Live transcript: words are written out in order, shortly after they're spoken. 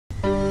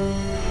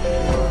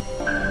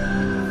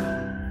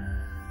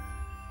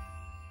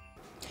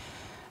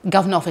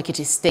Governor of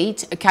Ekiti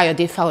State,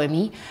 Kayode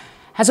Fayemi,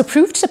 has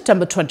approved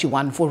September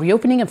 21 for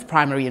reopening of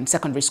primary and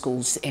secondary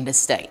schools in the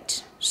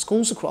state.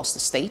 Schools across the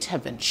state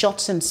have been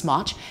shut since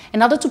March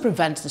in order to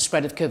prevent the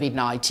spread of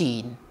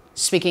COVID-19.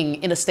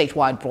 Speaking in a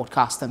statewide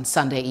broadcast on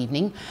Sunday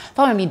evening,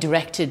 Fayemi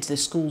directed the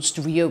schools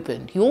to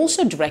reopen. He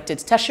also directed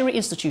tertiary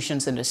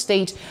institutions in the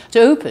state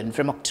to open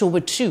from October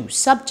 2,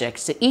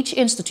 subject to each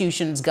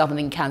institution's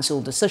governing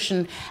council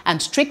decision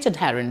and strict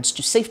adherence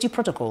to safety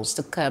protocols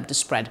to curb the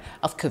spread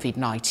of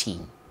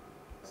COVID-19.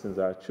 Since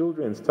our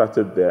children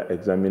started their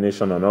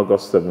examination on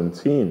August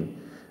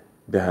 17,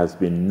 there has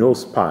been no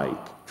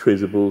spike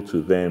traceable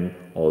to them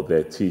or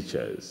their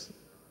teachers.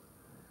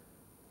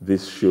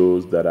 This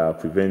shows that our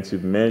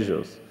preventive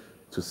measures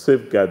to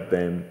safeguard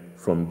them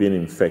from being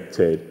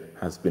infected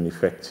has been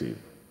effective.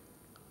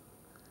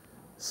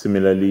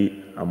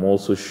 Similarly, I'm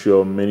also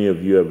sure many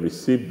of you have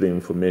received the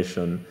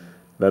information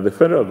that the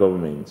federal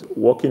government,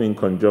 working in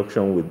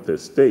conjunction with the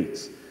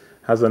states,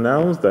 has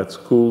announced that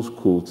schools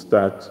could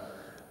start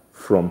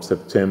from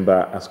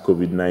September as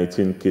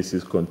COVID-19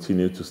 cases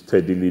continue to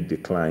steadily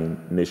decline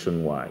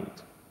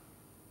nationwide.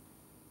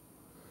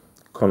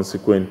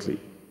 Consequently,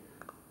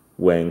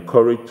 we're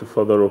encouraged to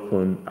further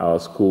open our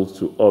schools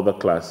to other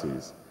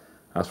classes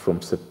as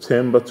from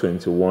September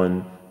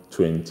 21,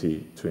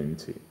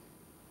 2020.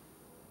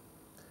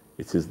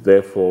 It is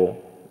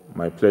therefore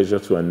my pleasure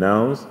to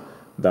announce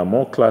that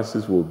more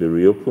classes will be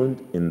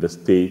reopened in the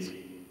state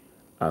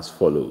as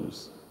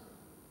follows.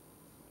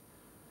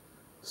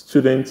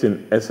 Students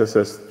in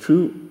SSS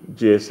 2,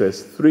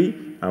 GSS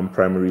 3, and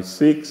Primary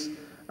 6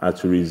 are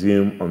to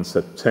resume on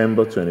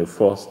September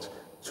 21st,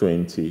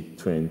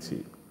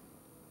 2020.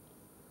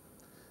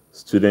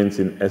 Students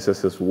in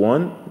SSS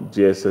 1,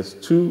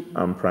 GSS 2,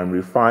 and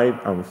Primary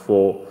 5 and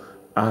 4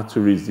 are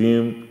to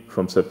resume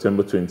from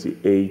September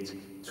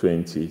 28,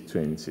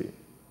 2020.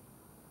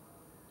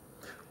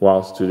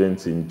 While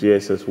students in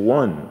GSS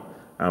 1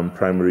 and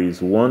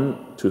Primaries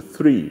 1 to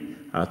 3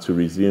 are to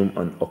resume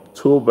on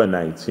October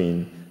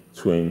 19,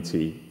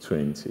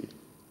 2020.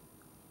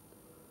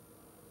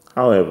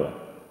 However,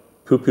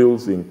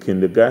 pupils in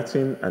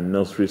kindergarten and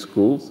nursery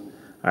schools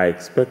are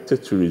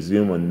expected to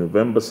resume on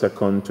November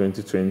 2nd,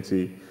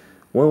 2020,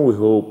 when we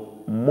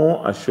hope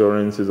more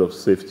assurances of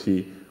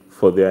safety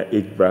for their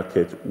age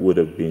bracket would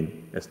have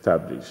been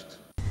established.